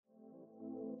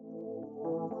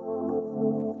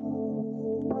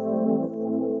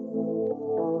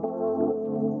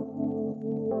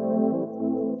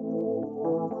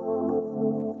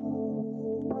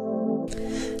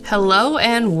Hello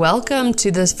and welcome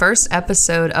to the first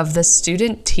episode of the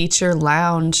Student Teacher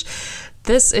Lounge.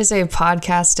 This is a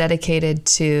podcast dedicated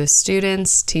to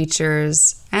students,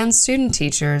 teachers, and student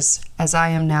teachers, as I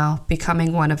am now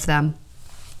becoming one of them.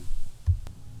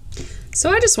 So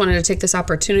I just wanted to take this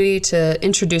opportunity to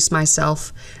introduce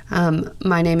myself.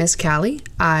 My name is Callie.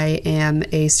 I am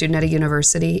a student at a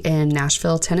university in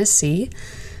Nashville, Tennessee.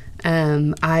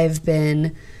 I've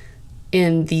been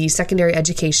in the secondary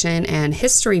education and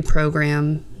history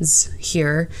programs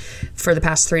here for the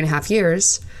past 3.5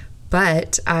 years,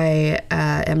 but I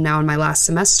am now in my last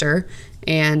semester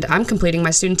and I'm completing my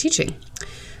student teaching.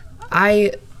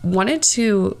 I wanted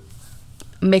to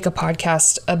make a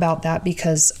podcast about that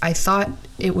because I thought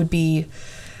it would be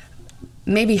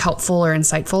maybe helpful or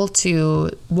insightful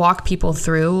to walk people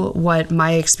through what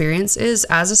my experience is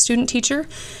as a student teacher.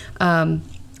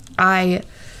 I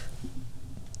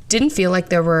didn't feel like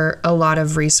there were a lot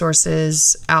of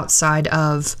resources outside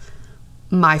of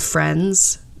my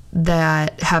friends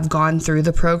that have gone through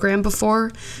the program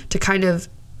before to kind of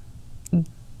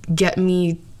get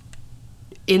me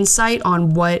insight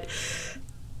on what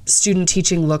student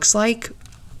teaching looks like.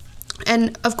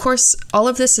 And of course, all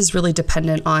of this is really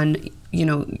dependent on,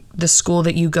 the school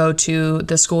that you go to,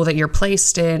 the school that you're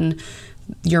placed in,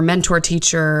 your mentor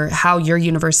teacher, how your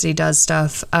university does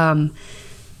stuff.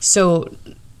 So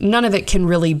none of it can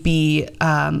really be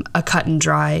a cut and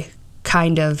dry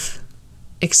kind of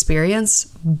experience,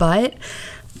 but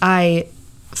I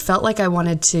felt like I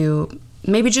wanted to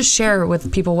maybe just share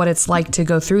with people what it's like to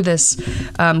go through this,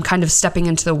 kind of stepping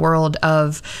into the world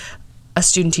of a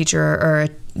student teacher or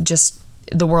just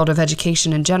the world of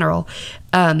education in general.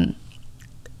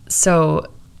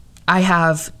 So I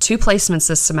have 2 placements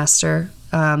this semester.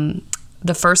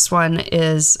 The first one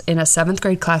is in a 7th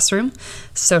grade classroom,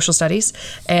 social studies,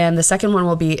 and the second one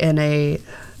will be in a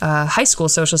high school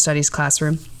social studies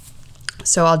classroom.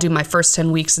 So I'll do my first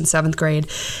 10 weeks in 7th grade,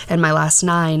 and my last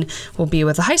 9 will be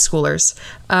with the high schoolers.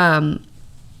 And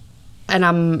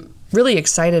I'm really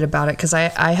excited about it because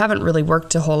I haven't really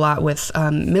worked a whole lot with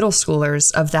middle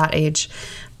schoolers of that age,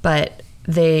 but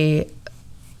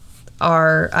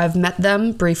I've met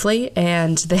them briefly,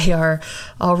 and they are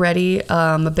already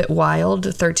a bit wild,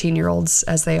 13-year-olds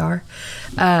as they are.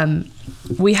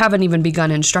 We haven't even begun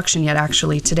instruction yet,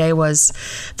 actually. Today was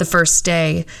the first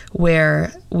day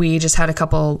where we just had a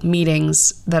couple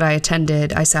meetings that I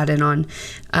attended, I sat in on,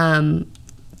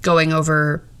 going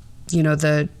over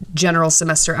the general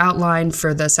semester outline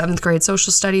for the 7th grade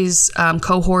social studies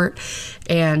cohort,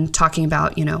 and talking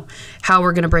about, how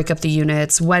we're going to break up the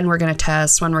units, when we're going to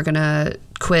test, when we're going to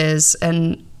quiz,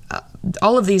 and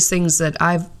all of these things that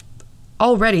I've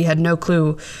already had no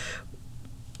clue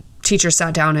teachers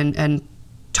sat down and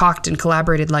talked and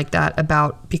collaborated like that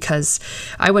about, because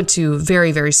I went to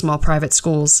very, very small private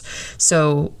schools.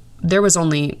 So there was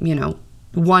only,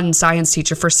 one science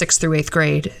teacher for 6th through 8th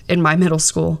grade in my middle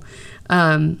school.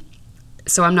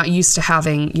 So I'm not used to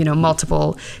having,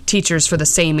 multiple teachers for the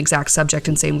same exact subject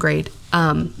and same grade.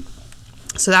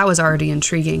 So that was already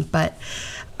intriguing, but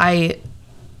I'm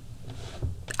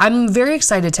very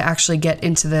excited to actually get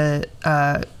into the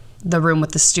room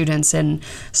with the students and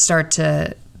start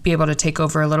to be able to take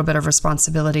over a little bit of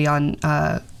responsibility on,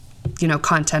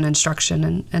 content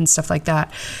instruction and stuff like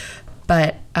that.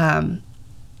 But,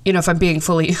 if I'm being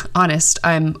fully honest,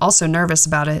 I'm also nervous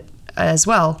about it as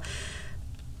well.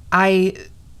 I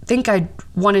think I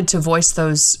wanted to voice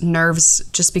those nerves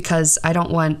just because I don't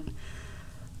want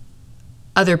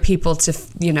other people to,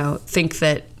 think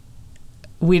that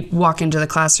we walk into the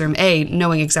classroom,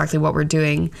 knowing exactly what we're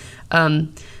doing.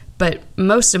 But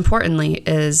most importantly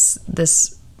is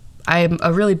this, I'm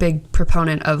a really big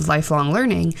proponent of lifelong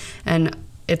learning, and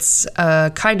it's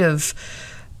a kind of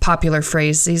popular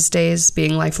phrase these days,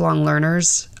 being lifelong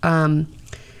learners.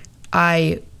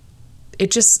 It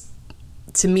just,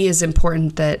 to me, is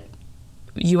important that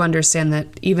you understand that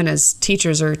even as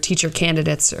teachers or teacher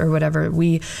candidates or whatever,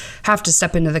 we have to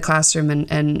step into the classroom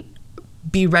and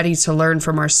be ready to learn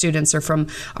from our students or from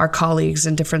our colleagues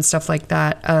and different stuff like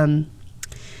that. And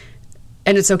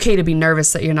it's okay to be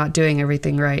nervous that you're not doing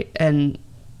everything right. And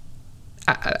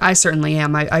I certainly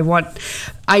am.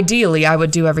 Ideally, I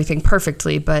would do everything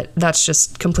perfectly, but that's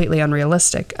just completely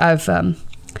unrealistic. I've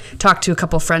talked to a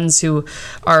couple friends who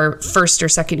are 1st or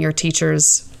 2nd year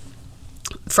teachers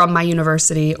from my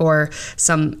university,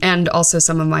 and also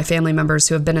some of my family members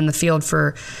who have been in the field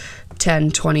for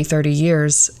 10, 20, 30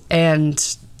 years.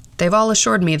 And they've all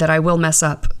assured me that I will mess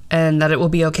up and that it will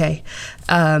be okay.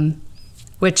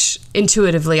 Which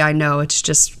intuitively I know, it's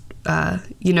just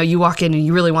you walk in and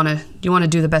you really want to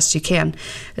do the best you can,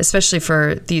 especially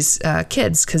for these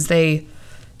kids, because they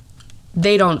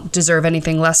don't deserve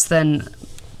anything less than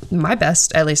my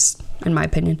best, at least in my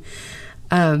opinion.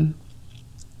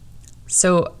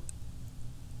 So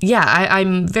yeah,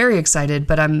 I'm very excited,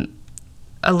 but I'm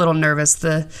a little nervous.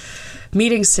 The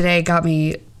meetings today got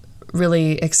me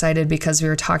really excited because we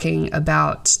were talking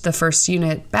about the first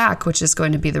unit back, which is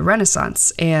going to be the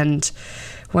Renaissance. And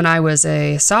when I was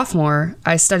a sophomore,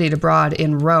 I studied abroad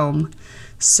in Rome.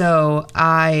 So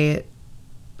I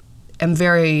am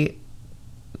very,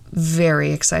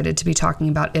 very excited to be talking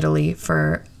about Italy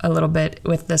for a little bit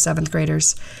with the 7th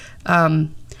graders.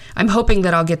 I'm hoping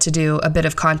that I'll get to do a bit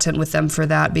of content with them for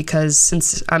that, because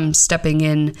since I'm stepping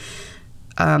in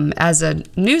as a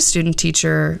new student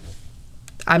teacher,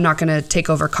 I'm not going to take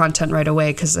over content right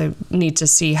away, because I need to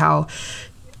see how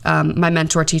my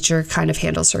mentor teacher kind of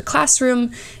handles her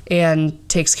classroom and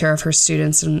takes care of her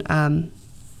students. And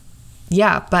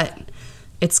but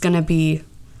it's going to be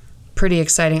pretty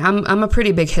exciting. I'm a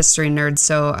pretty big history nerd,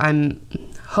 so I'm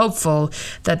hopeful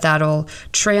that that'll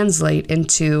translate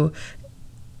into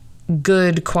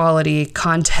good quality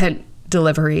content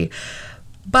delivery.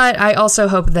 But I also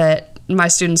hope that my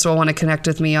students will want to connect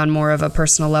with me on more of a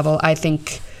personal level. I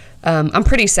think I'm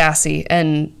pretty sassy,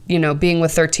 and being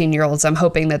with 13-year-olds, I'm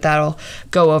hoping that that'll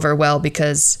go over well,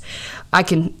 because I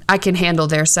can handle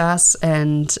their sass,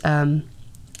 and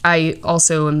I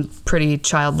also am pretty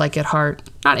childlike at heart.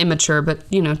 Not immature,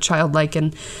 but childlike,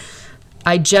 and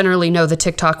I generally know the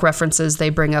TikTok references they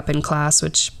bring up in class,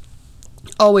 which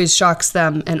always shocks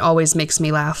them and always makes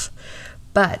me laugh.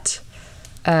 But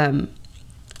I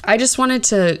just wanted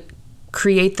to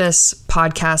create this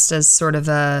podcast as sort of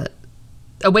a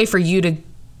way for you to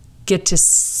get to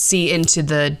see into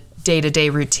the day-to-day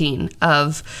routine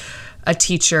of a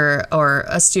teacher or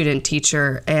a student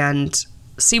teacher, and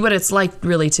see what it's like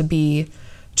really to be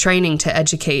training to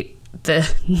educate the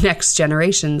next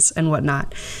generations and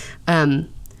whatnot.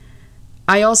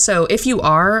 I also, if you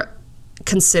are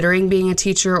considering being a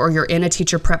teacher, or you're in a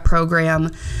teacher prep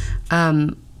program,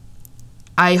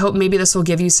 I hope maybe this will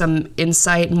give you some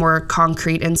insight, more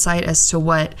concrete insight as to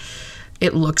what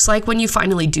it looks like when you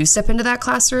finally do step into that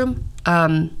classroom.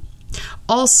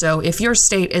 Also, if your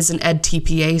state is an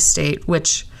EdTPA state,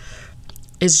 which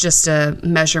is just a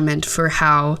measurement for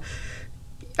how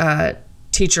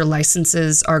teacher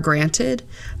licenses are granted,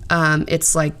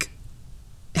 it's like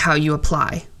how you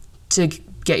apply to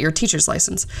get your teacher's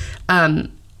license.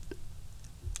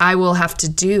 I will have to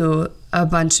do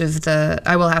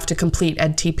I will have to complete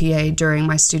EdTPA during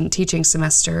my student teaching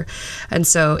semester. And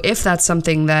so if that's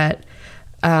something that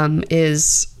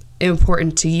is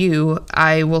important to you,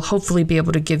 I will hopefully be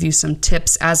able to give you some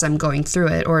tips as I'm going through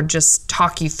it, or just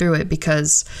talk you through it,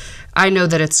 because I know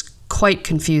that it's quite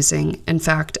confusing. In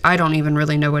fact, I don't even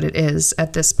really know what it is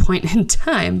at this point in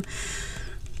time.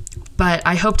 But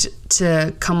I hope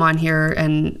to come on here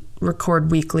and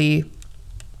record weekly,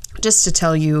 just to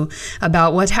tell you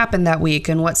about what happened that week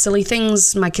and what silly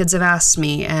things my kids have asked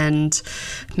me, and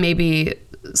maybe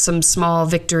some small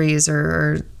victories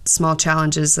or small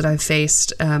challenges that I've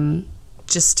faced,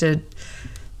 just to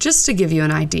give you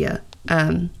an idea.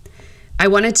 I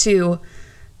wanted to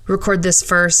record this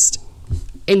first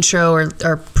intro or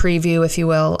preview, if you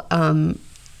will,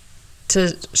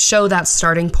 to show that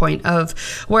starting point of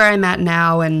where I'm at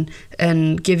now,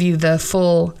 and give you the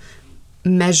full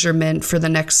measurement for the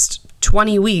next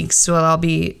 20 weeks. So I'll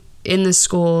be in the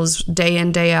schools day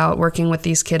in, day out, working with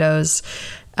these kiddos.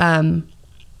 And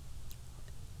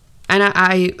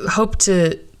I hope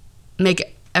to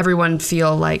make everyone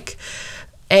feel like,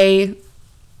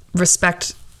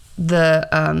 respect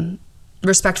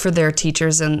for their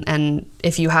teachers, and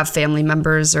if you have family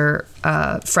members or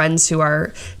friends who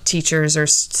are teachers or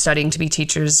studying to be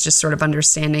teachers, just sort of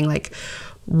understanding like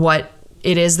what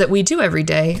it is that we do every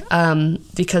day,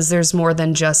 because there's more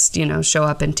than just, show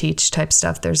up and teach type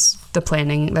stuff. There's the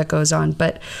planning that goes on.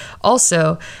 But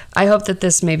also, I hope that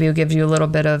this maybe will give you a little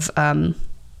bit of,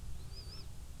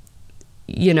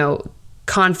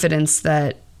 confidence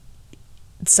that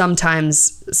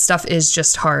sometimes stuff is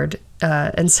just hard,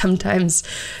 and sometimes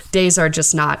days are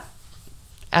just not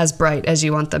as bright as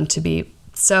you want them to be.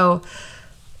 So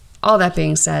all that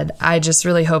being said, I just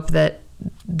really hope that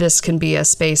this can be a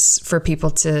space for people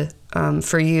to,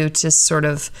 for you to sort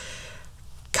of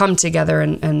come together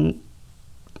and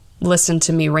listen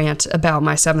to me rant about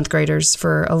my 7th graders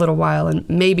for a little while, and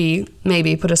maybe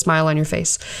put a smile on your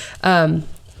face.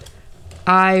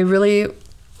 I really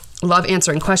love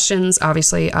answering questions.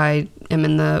 Obviously, I am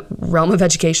in the realm of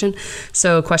education,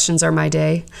 so questions are my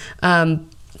day.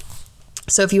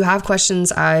 So if you have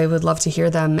questions, I would love to hear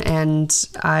them. And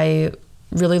I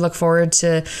really look forward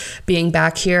to being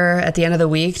back here at the end of the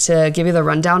week to give you the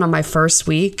rundown on my first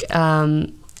week.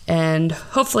 And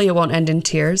hopefully it won't end in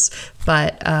tears.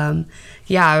 But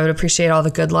yeah, I would appreciate all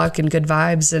the good luck and good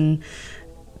vibes. And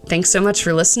thanks so much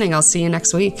for listening. I'll see you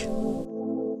next week.